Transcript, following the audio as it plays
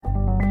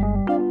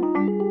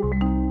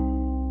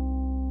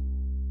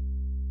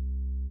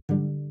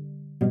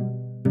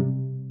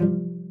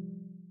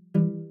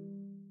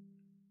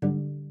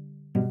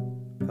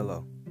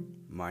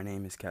My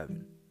name is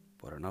Kevin,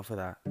 but enough of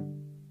that.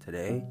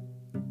 Today,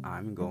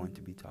 I'm going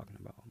to be talking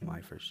about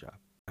my first job.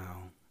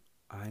 Now,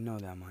 I know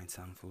that might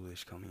sound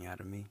foolish coming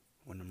out of me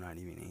when I'm not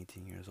even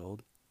 18 years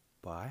old,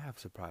 but I have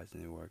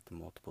surprisingly worked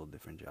multiple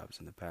different jobs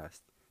in the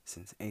past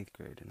since 8th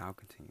grade and now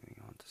continuing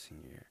on to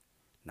senior year.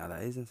 Now,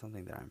 that isn't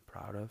something that I'm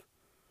proud of,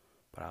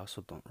 but I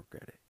also don't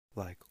regret it.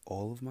 Like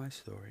all of my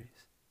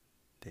stories,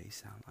 they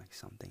sound like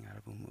something out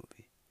of a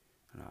movie,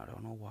 and I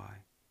don't know why,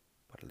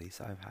 but at least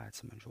I've had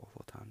some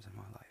enjoyable times in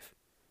my life.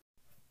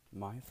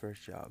 My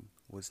first job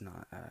was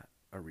not at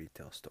a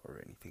retail store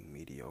or anything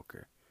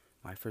mediocre.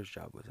 My first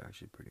job was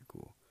actually pretty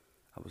cool.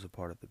 I was a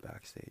part of the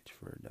backstage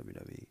for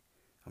WWE.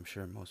 I'm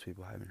sure most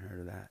people haven't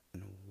heard of that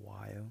in a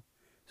while,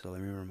 so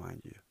let me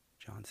remind you,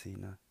 John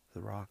Cena,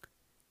 The Rock.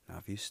 Now,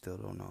 if you still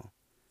don't know,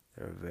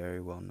 they're a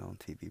very well-known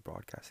TV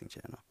broadcasting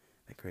channel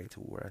that creates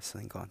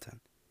wrestling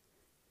content.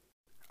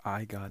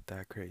 I got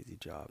that crazy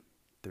job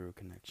through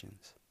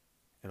connections.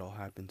 It all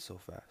happened so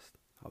fast.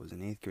 I was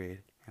in 8th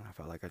grade, and I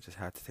felt like I just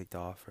had to take the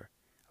offer.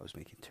 I was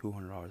making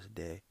 $200 a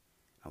day.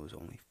 I was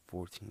only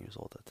 14 years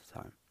old at the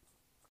time.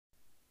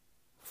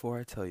 Before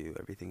I tell you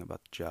everything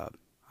about the job,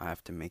 I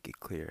have to make it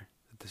clear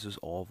that this was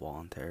all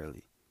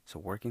voluntarily. So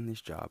working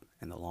this job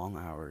and the long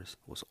hours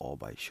was all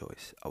by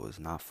choice. I was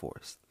not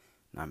forced.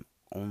 And I'm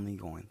only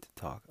going to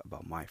talk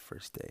about my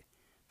first day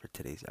for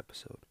today's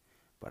episode.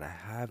 But I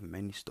have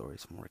many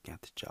stories from working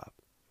at the job.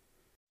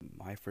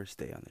 My first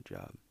day on the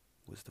job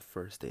was the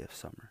first day of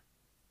summer.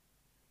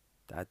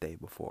 That day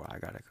before, I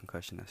got a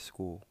concussion at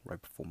school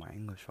right before my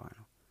English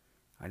final.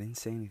 I didn't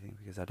say anything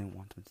because I didn't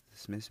want them to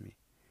dismiss me.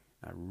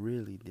 I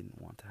really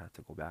didn't want to have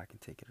to go back and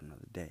take it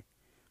another day.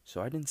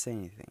 So I didn't say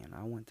anything, and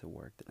I went to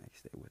work the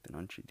next day with an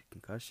untreated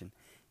concussion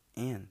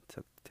and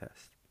took the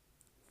test.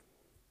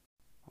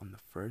 On the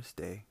first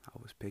day, I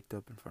was picked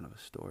up in front of a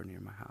store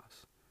near my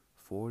house.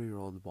 A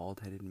 40-year-old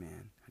bald-headed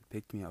man had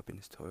picked me up in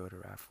his Toyota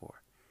RAV4.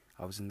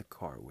 I was in the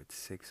car with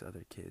 6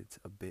 other kids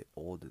a bit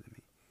older than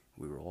me.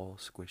 We were all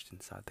squished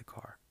inside the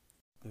car.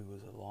 It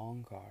was a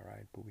long car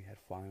ride, but we had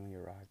finally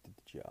arrived at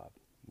the job.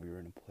 We were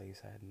in a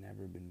place I had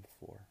never been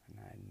before, and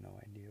I had no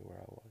idea where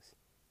I was.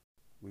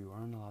 We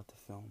weren't allowed to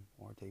film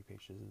or take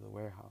pictures of the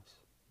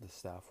warehouse. The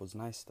staff was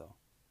nice though.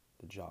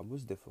 The job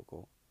was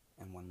difficult,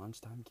 and when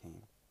lunchtime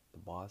came, the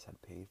boss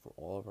had paid for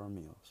all of our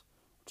meals,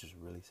 which was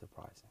really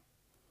surprising.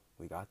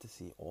 We got to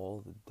see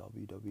all the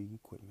WWE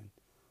equipment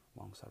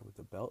alongside with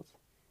the belt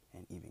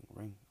and even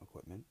ring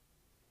equipment,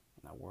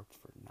 and I worked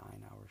for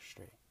 9 hours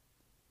straight.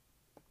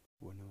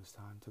 When it was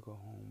time to go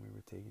home, we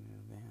were taken in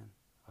a van.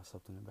 I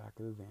slept in the back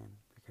of the van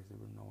because there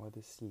were no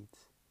other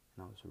seats,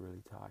 and I was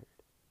really tired.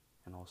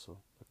 And also,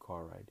 the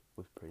car ride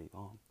was pretty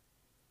long.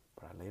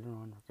 But I later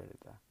on regretted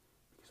that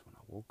because when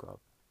I woke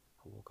up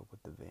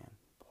with the van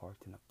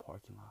parked in a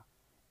parking lot,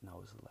 and I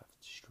was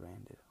left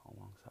stranded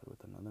alongside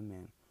with another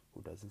man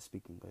who doesn't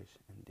speak English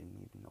and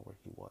didn't even know where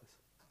he was.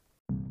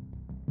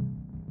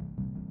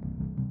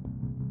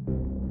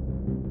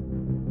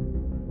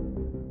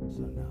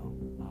 So now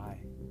I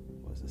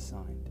was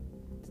assigned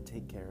to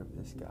take care of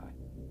this guy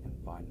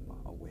and find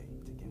a way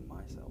to get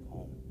myself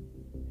home.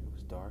 It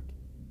was dark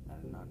and I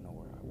did not know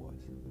where I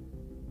was.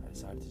 I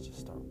decided to just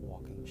start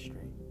walking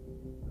straight.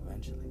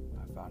 Eventually,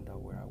 I found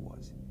out where I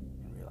was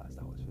and realized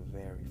I was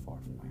very far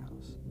from my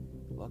house.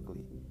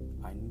 Luckily,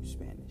 I knew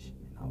Spanish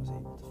and I was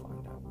able to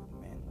find out where the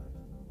man lived.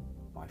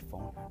 My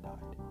phone had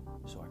died,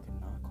 so I could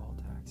not call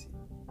a taxi,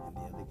 and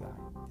the other guy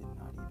did not even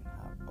have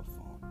a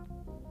phone.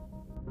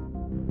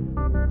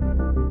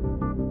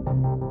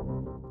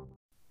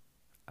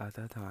 At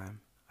that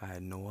time, I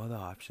had no other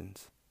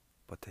options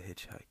but to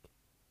hitchhike.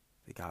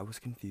 The guy was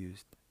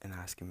confused and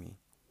asking me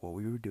what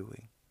we were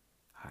doing.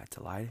 I had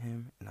to lie to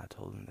him, and I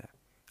told him that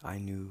I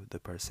knew the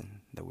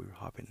person that we were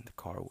hopping in the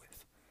car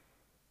with.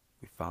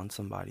 We found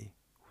somebody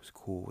who was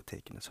cool with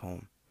taking us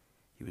home.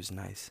 He was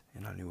nice,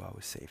 and I knew I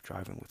was safe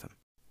driving with him.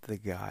 The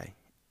guy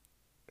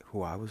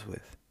who I was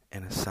with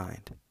and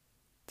assigned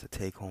to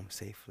take home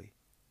safely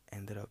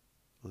ended up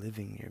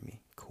living near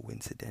me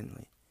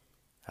coincidentally.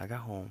 I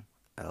got home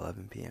at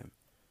 11 p.m.,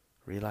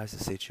 realized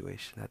the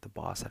situation that the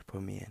boss had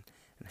put me in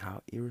and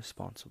how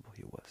irresponsible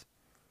he was.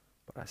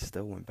 But I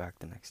still went back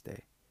the next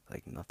day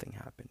like nothing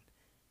happened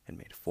and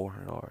made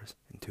 $400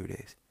 in 2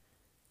 days.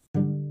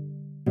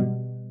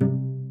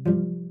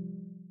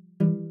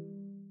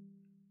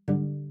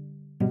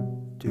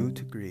 Due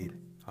to greed,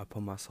 I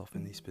put myself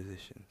in these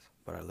positions,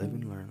 but I live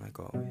and learn like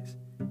always.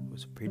 It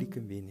was a pretty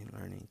convenient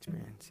learning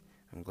experience.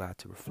 I'm glad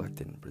to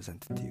reflect it and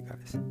present it to you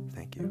guys.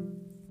 Thank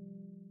you.